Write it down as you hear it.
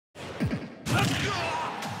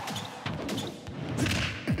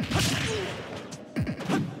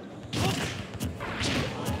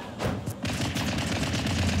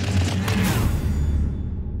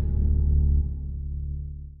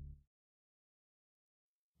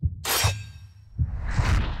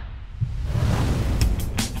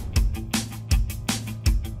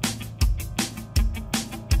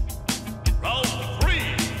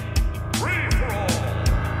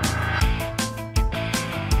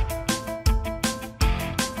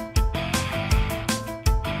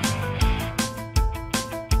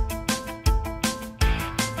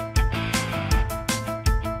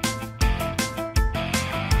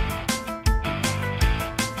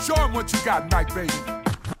Show him what you got, Mike, baby.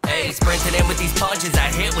 Hey, sprinting in with these punches I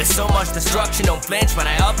hit with so much destruction. Don't flinch when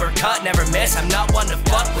I uppercut, never miss. I'm not one to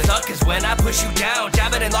fuck with, cause when I push you down,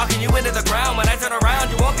 jabbing and locking you into the ground. When I turn around,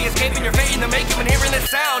 you won't be escaping your fate in the making when hearing this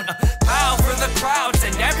sound. Pow for the crowd,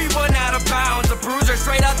 send everyone out of bounds. A bruiser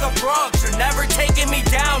straight out the Bronx, you're never taking me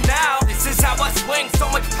down now. This is how I swing, so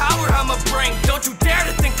much power I'ma bring. Don't you dare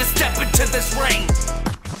to think to step into this ring.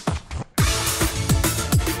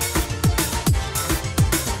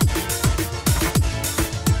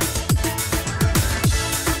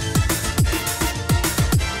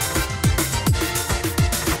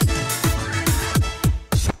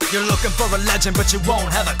 You're looking for a legend, but you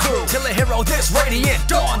won't have a clue till a hero this radiant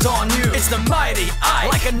dawns on you. It's the mighty I,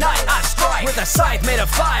 like a knight I strike with a scythe made of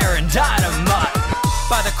fire and dynamite.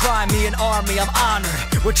 By the Crimean army I'm honored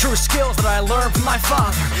with true skills that I learned from my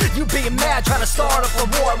father. You being mad trying to start up a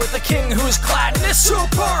war with a king who's clad in his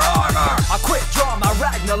super armor. I quit drawing my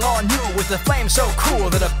Ragnar on you with a flame so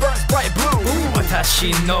cool that it burns bright blue.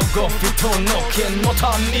 Watashi no gokito no ken no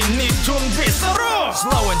tami ni junbisuru.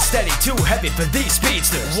 Slow and steady, too heavy for these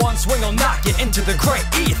speedsters. One swing will knock you into the great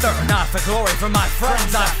ether. Not for glory from my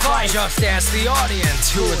friends I fight. Just ask the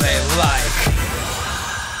audience who they like.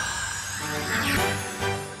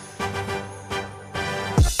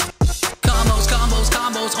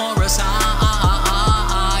 Combos or a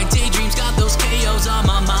side. Daydreams got those KOs on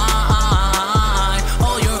my mind.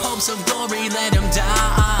 All your hopes of glory, let him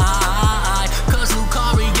die. Cause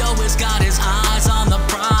LUCARIO has got his eyes on the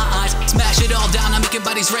prize. Smash it all down, I'm making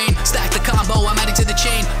bodies rain. Stack the combo, I'm adding to the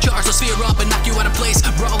chain. Charge the sphere up and knock you out of place.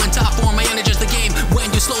 Brawl in top form, my energy's the game.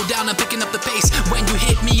 When you slow down, I'm picking up the pace. When you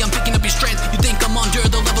hit me, I'm picking up your strength. You think I'm under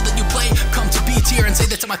the level that you play? Come to B tier and say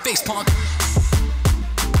that to my face, punk.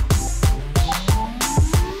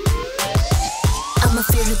 I'm a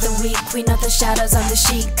fear of the weak, queen of the shadows on the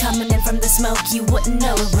SHEIK. Coming in from the smoke, you wouldn't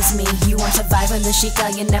know it was me. You aren't surviving the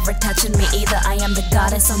SHEIK, you're never touching me either. I am the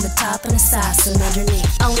goddess on the top and assassin underneath.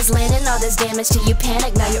 Always landing all this damage till you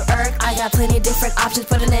panic, now you're irked. I got plenty different options,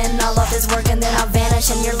 putting in all of this work and then I'll vanish.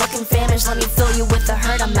 And you're looking famished, let me fill you with the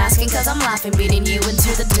hurt. I'm asking cause I'm laughing, beating you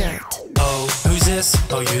into the dirt. Oh, who's this?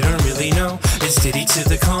 Oh, you don't really know. It's Diddy to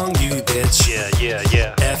the Kong, you bitch.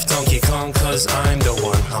 Yeah. F Donkey Kong, cause I'm the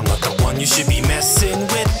one. I'm not the one you should be messing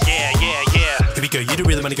with. Yeah. Here we go, you don't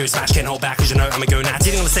really wanna go smash, can't hold back, cause you know I'ma go now.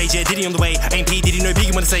 Diddy on the stage, yeah, Diddy on the way. Ain't P, Diddy, no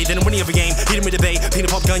vegan wanna say, then I'm winning every game. Hit him with a bait, peanut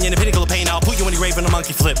pop gun, yeah, the pinnacle of pain. I'll put you on your grave on a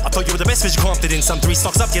monkey flip. I thought you were the best fish confident. Some 3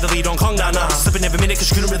 stocks up, get a lead on Kong, nah. Slipping every minute, cause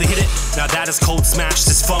you couldn't really hit it. Now that is cold smash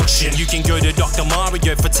dysfunction. You can go to Dr.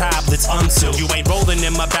 Mario for tablets until you ain't rolling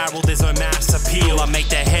in my barrel, there's no mass appeal. I make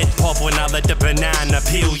the head pop when I let the banana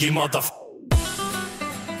peel, you motherfucker.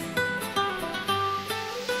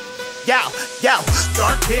 Yo,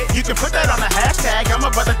 dark hit, you can put that on the hashtag. I'm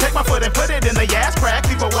about to take my foot and put it in the ass crack.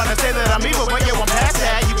 People wanna say that I'm evil, but yo, I'm past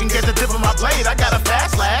that. You can get the tip of my blade, I got a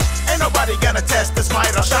fast lash. Ain't nobody gonna test this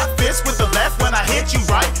might. I'll shot fist with the left when I hit you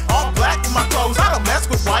right. All black in my clothes, I don't mess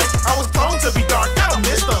with white. I was prone to be dark, I don't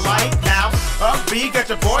miss the light. Now, up B,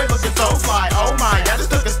 got your boy looking so fly. Oh my, I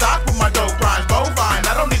just took a stock with my dope rhymes. Bovine,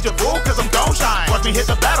 I don't need your bull cause I'm gon' shine. Watch me hit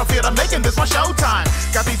the battlefield, I'm making this my showtime.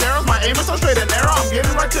 Got these arrows, my aim is so straight and narrow. I'm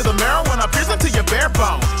getting right to the marrow when I pierce into your bare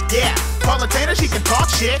bone. Yeah, PALUTENA, she can talk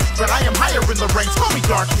shit, but I am higher in the ranks, call me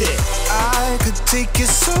Dark Hit. I could take you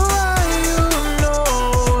so high, you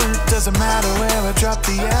know. It doesn't matter where I drop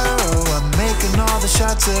the arrow. I'm making all the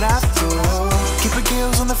shots that I throw. Keep your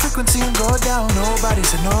gills on the frequency and go down. Nobody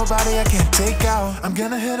said nobody I can't take out. I'm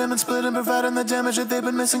gonna hit them and split them, providing the damage that they've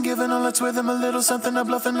been missing. Giving all it's with them a little something. I'm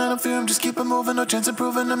bluffing, I don't fear them, just keep them moving. No chance of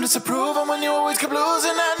proving them, disapproving when you always keep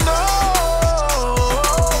losing. I know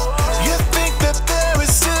you think that there is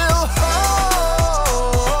still hope.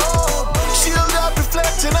 Shield up,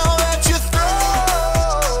 reflecting all that you throw.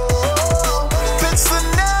 Fits the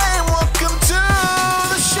name, welcome to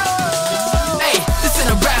the show. Hey, this ain't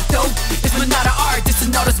a rap though, it's not an art, this is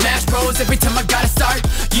not a Smash Bros. Every time I gotta start,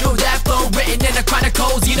 you know that flow, written in the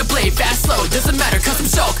chronicles. You to play fast, slow, doesn't matter cause I'm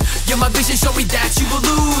SHULK. You're my vision, show me that you will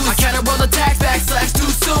lose. I counter roll attack, backslash too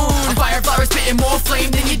soon. A fireflower spitting more flame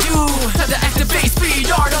than you do. Time to activate speed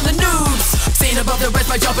yard on the noobs. Staying above the rest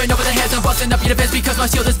by jumping over the heads. I'm busting up your defense because my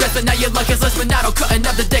shield is best. But now your luck is less, but not cutting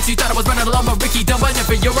up the decks. You thought I was running along, but Ricky done. But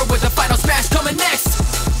never you're with the final smash coming next.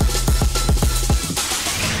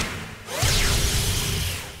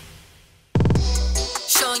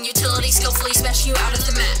 Showing utility, skillfully smashing you out of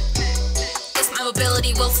the map. It's my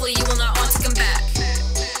mobility, willfully you will not want to come back.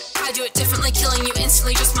 I do it differently, killing you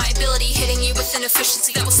instantly, just my ability. Hitting you with an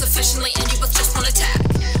efficiency that will sufficiently end you with just one attack.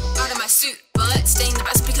 Out of my suit, but staying the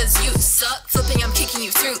best because you suck. Flipping, I'm kicking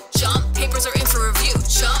you through. Jump, papers are in for review.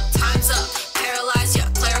 Jump, time's up. Paralyzed ya,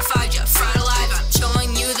 clarified ya, fried alive. I'm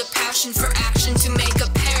showing you the passion for action to make a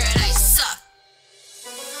paradise suck.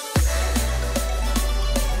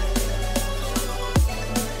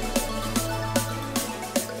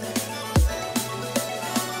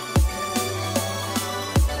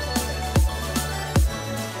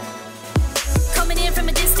 Coming in from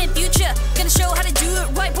a distant future, gonna show how to do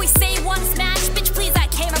it right. Boy, say one smash, bitch please, I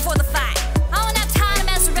came here for the fight. I don't have time to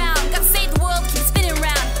mess around, gotta save the world, keep spinning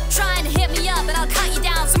around. Trying to hit me up and I'll cut you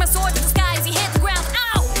down. So my sword to the sky as you hit the ground.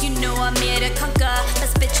 Ow! You know I'm here to conquer.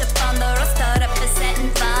 Let's bitch up on the roster, representing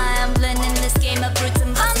fire. I'm blending this game of brutes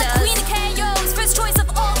and busters. I'm the queen of KOs, first choice of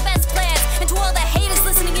all the best players. And to all the haters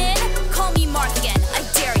listening in, call me Mark again, I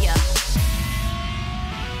dare ya.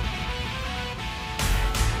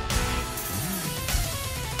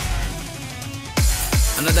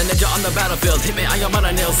 Another ninja on the battlefield, hit me, I am on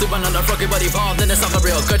a nail. Sleeping on the froggy but evolved, then it's not for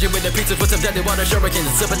real. Grudging with the pizzas with some deadly water shurikens.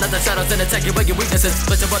 Slipping at the shadows and attacking by your weaknesses.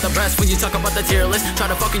 Listen about the breast when you talk about the tier list. Try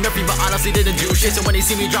to fucking nerf me but honestly didn't do shit. So when you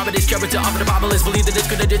see me dropping this character off of the populace, believe that it's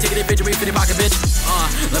gonna do taking a victory for the pocket bitch.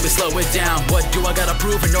 Let me slow it down. What do I gotta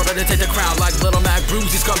prove in order to take the crown? Like Little Mac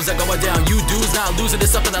brooms, these scrubs are going down. You dudes not losing,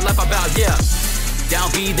 it's something that left about, yeah. Down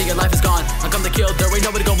B, then your life is gone. I come to kill, there ain't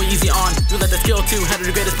nobody going easy on. You let the skill too, head of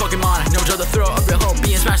the greatest Pokemon. No joy to throw of your hope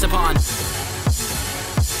being smashed upon.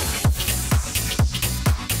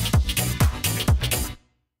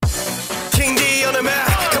 King D on the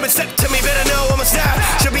map, come and step to me, better know I'm a snap.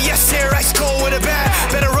 Should be yes here, ice cold with a bat.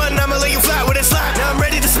 Better run, I'ma lay you flat with a slap. Now I'm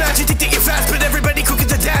ready to smash, you think that you're fast, but everybody cook at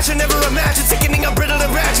the dash. I never imagine sickening, I'm brittle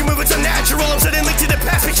and rash. You move, it's unnatural, I'm suddenly to the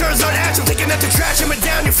past. Make sure it's not actual, taking out the trash, I'm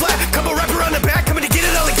down, you're flat. Couple rapper on the back, coming to get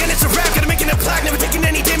it all again, it's a rap. Gotta make it a plaque, never taking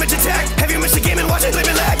any damage attack. Have you missed the game and watching, blame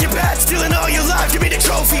it lag, you're bad. Stealing all your life, give me the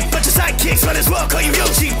trophy. Bunch of sidekicks, might as well call you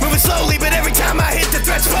Yoshi. Moving slowly, but every time I hit the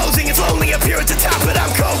threat's posing. It's lonely up here at the top, but I'm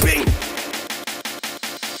coping.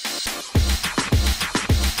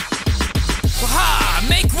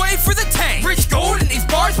 Make way for the tank. Rich gold in these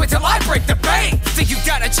bars, wait till I break the bank. Think you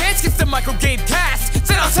got a chance, gets the micro game cast.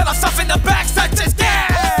 Then I'll set off stuff in the back, such as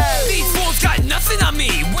gas. These fools got nothing on me.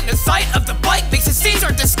 When the sight of the bike makes the scene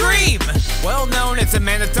start to scream. Well known as a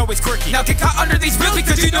man that's always quirky. Now get caught under these wheels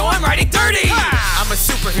because you know I'm riding dirty. I'm a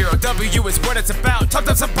superhero, W is what it's about. Topped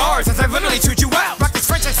up some bars as I literally shoot you out. Rock this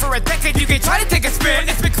franchise for a decade, you can try to take a spin.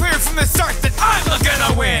 It's been clear from the start that I'm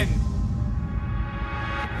gonna win.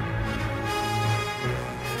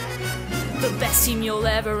 The best team you'll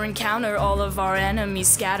ever encounter, all of our enemies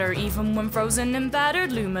scatter. Even when frozen and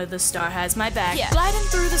battered, Luma the star has my back. Yeah. Gliding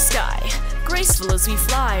through the sky, graceful as we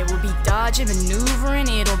fly. We'll be dodging, maneuvering,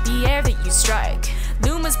 it'll be air that you strike.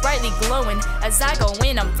 Luma's brightly glowing, as I go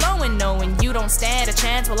in I'm flowing. Knowing you don't stand a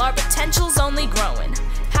chance while our potential's only growing.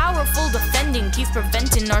 Powerful defending keeps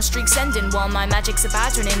preventing our streaks ending, while my magic's a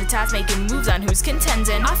pattern in the task making moves on who's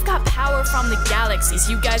contending. I've got power from the galaxies,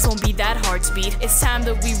 you guys won't be that hard to beat. It's time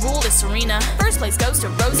that we rule this arena. First place goes to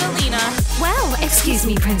Rosalina. Well, excuse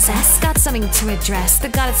me, princess, got something to address. The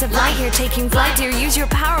goddess of light here taking flight. Dear, use your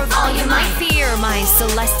power of all you might. Fear my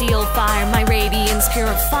celestial fire, my radiance pure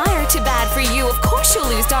fire. Too bad for you, of course you'll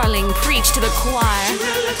lose, darling. Preach to the choir. She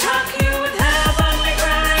will attack you with heavenly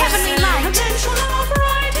grace. Heavenly light.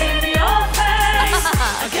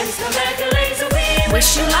 Against the mega laser we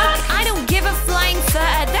wish you luck. I don't give a flying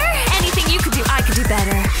feather. Anything you could do, I could do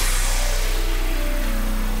better.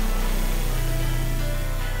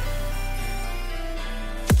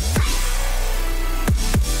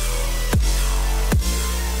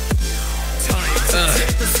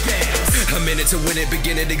 I'm in it to win it,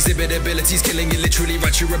 begin it, exhibit abilities, killing it literally,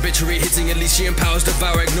 write your obituary, hitting Elysian powers,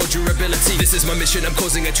 devour, ignore durability. This is my mission, I'm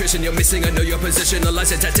causing attrition, you're missing, I know your position, a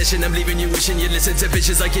licensed tactician, I'm leaving you wishing you listen to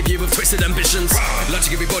visions I give you with twisted ambitions.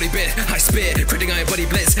 Logic every body bit, I spit, critting iron body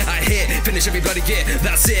blitz, I hit, finish every bloody git,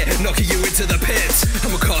 that's it, knocking you into the pit.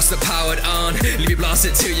 I'm a caster powered on, leave you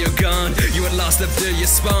blasted till you're gone, you at last live through your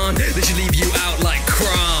spawn, they should leave you out like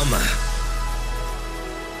crumb.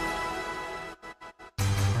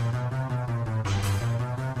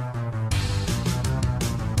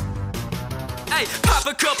 Ay, pop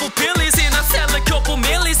a couple pillies and I'll sell a couple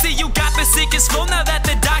millies. See, you got the sickest flow now that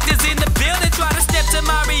the doctor's in the building. Try to step to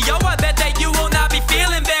Mario, I bet that you will not be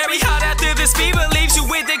feeling very hot after this fever leaves you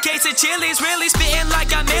with a case of chilies. Really spitting like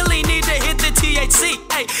I'm Millie, need to hit the THC.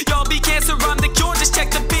 Ay, y'all be cancer, I'm the cure, just check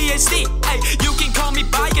the PhD. Ay, you can call me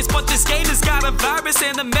biased, but this game has got a virus,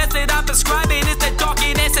 and the method I'm prescribing is the dark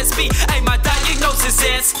in SSB. Ay, my diagnosis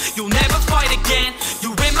is you'll never fight again.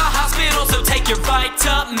 You in my hospital, so take your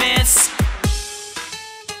vitamins.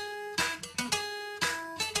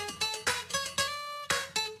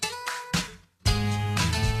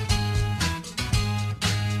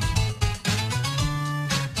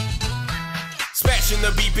 Smashing the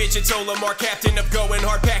beat, bitch, it's OLIMAR, captain of going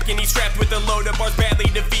hard, packing. He's strapped with a load of bars, badly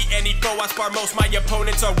defeat any foe. I spar most, my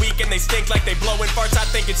opponents are weak and they stink like they blowing farts. I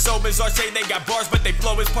think it's so bizarre, say they got bars, but they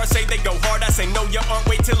flow as parts, say they go hard. I say no, you aren't,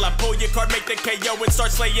 wait till I pull your card, make the KO and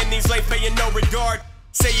start slaying these lays, paying no regard.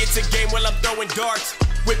 Say it's a game while I'm throwing darts.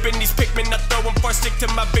 Whipping these Pikmin, I throw them far, stick to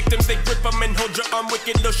my victims. They grip them and hold your arm,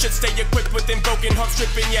 wicked little shit. Stay equipped with invoking harp,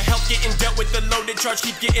 stripping your health, getting dealt with the loaded charge.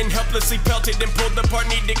 Keep getting helplessly pelted and pulled apart.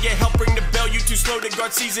 Need to get help, ring the bell. You too slow to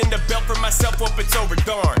guard, season the belt for myself. Hope it's over,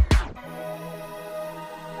 darn.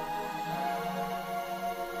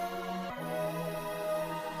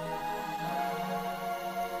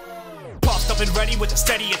 Up and ready with a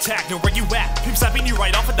steady attack. Now where you at? Keep slapping you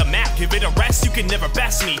right off of the map. Give it a rest, you can never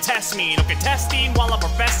best me. Test me, no contesting while I'm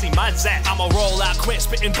professing mindset. I'ma roll out quick,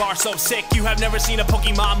 spitting bars so sick. You have never seen a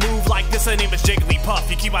Pokemon move like this. Her name is Jigglypuff.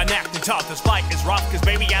 You keep on acting tough, this fight is rough, cause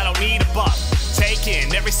baby I don't need a buff.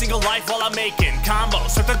 Taking every single life while I'm making combos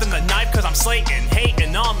softer than the knife, cause I'm slating.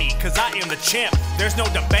 Hating on me, cause I am the champ. There's no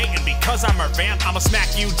debating, because I'm a vamp. I'ma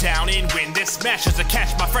smack you down and win this match as a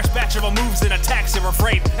catch. My fresh batch of moves and attacks are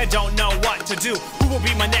afraid and don't know what to do. Who will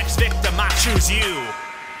be my next victim? I choose you.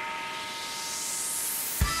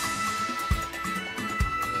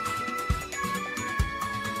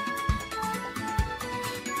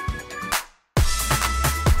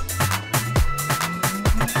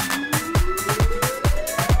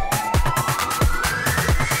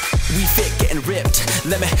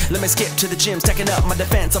 Let me skip to the gym, stacking up my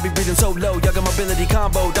defense. I'll be breathing so low, yoga mobility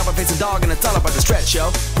combo, double facing dog, and it's all about the stretch,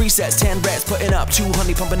 yo. Resets, 10 reps, putting up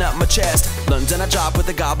 200, pumping up my chest. London, I job with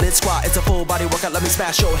a goblet squat. It's a full body workout, let me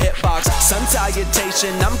smash your hitbox. Sun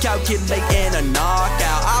salutation, I'm calculating a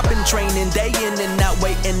knockout. I've been training day in and out,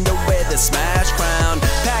 waiting to wear the smash crown.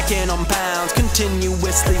 Packing on pounds,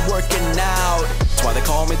 continuously working out. That's why they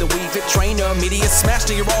call me the Wii Fit trainer. Media smash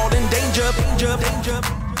till you're all in danger, danger, danger.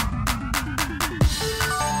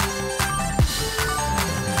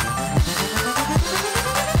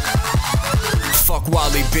 Fuck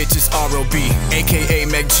Wally, bitches, ROB, aka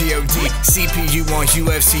Meg GOD. CPU on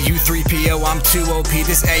UFC, U3PO, I'm too OP.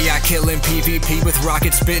 This AI killing PvP with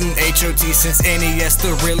rocket spitting HOT. Since NES,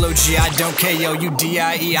 the real OG, I don't KO you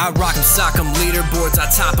DIE. I rock 'em, sock 'em, leaderboards,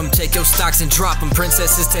 I top 'em. Take your stocks and drop 'em.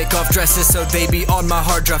 Princesses take off dresses, so they be on my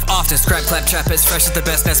hard drive often. Scrap, clap, trap, as fresh as the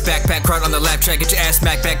best nest. Backpack, crowd on the lap track. Get your ass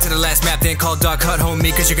smacked back to the last map, then call Dog Hut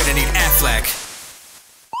homie, cause you're gonna need Affleck.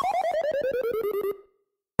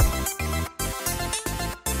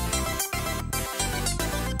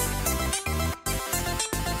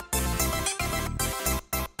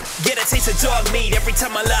 Get a taste of dog meat every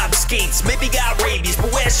time my lob skates. Maybe got rabies,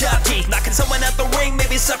 but where's sharp teeth? Knocking someone out the ring,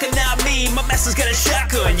 maybe sucking out me. My master's got a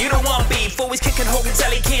shotgun, you don't want beef. Always kicking Hogan's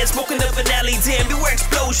alley can, smoking the finale. Damn, beware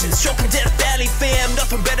explosions, choking Death Valley fam.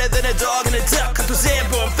 Nothing better than a dog and a duck. Cut those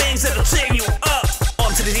airborne fangs that'll tear you up.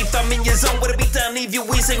 Onto the deep thumb in your zone, with a beat down, leave you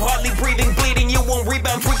wheezing, hardly breathing, bleeding. You won't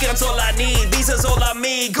rebound, freaking, that's all I need. These is all I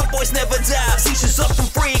mean. Good boys never die, seizures up and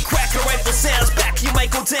free. Cracker rifle sounds, back you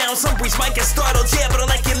might go down. Some breeds might get startled, yeah, but I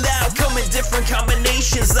like it loud. Come in different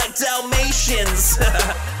combinations like Dalmatians.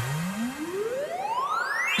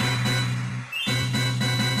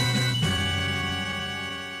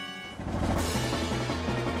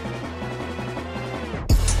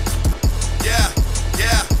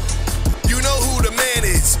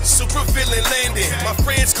 Super villain landing. My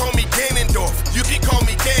friends call me Ganondorf. You can call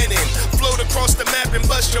me Ganon. Float across the map and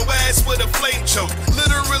bust your ass with a flame choke.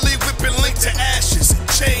 Literally whipping Link to ashes.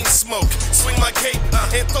 Chain smoke. Swing my cape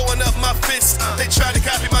and throwing up my fist. They try to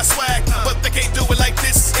copy my swag, but they can't do it like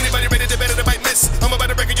this. Anybody ready to better, they might miss. I'm about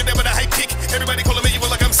to break you down with a high kick. Everybody calling me evil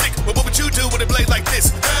like I'm sick. But what would you do with a blade like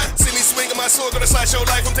this? See me swinging my sword, gonna slice your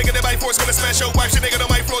life. I'm taking it by force, gonna smash your wife. She nigga on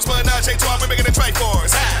my floors, but not J12. We're making a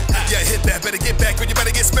Triforce. Yeah, hit that. Better get back, or you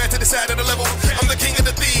better get smacked to the side of the level. I'm the king of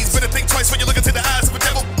the thieves. Better think twice when you look into the eyes of a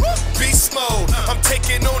devil. Beast mode. I'm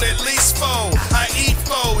taking on at least 4. I eat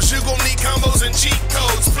foes. You gon' need combos and cheat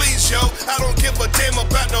codes. Please, yo. I don't give a damn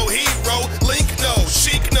about no heat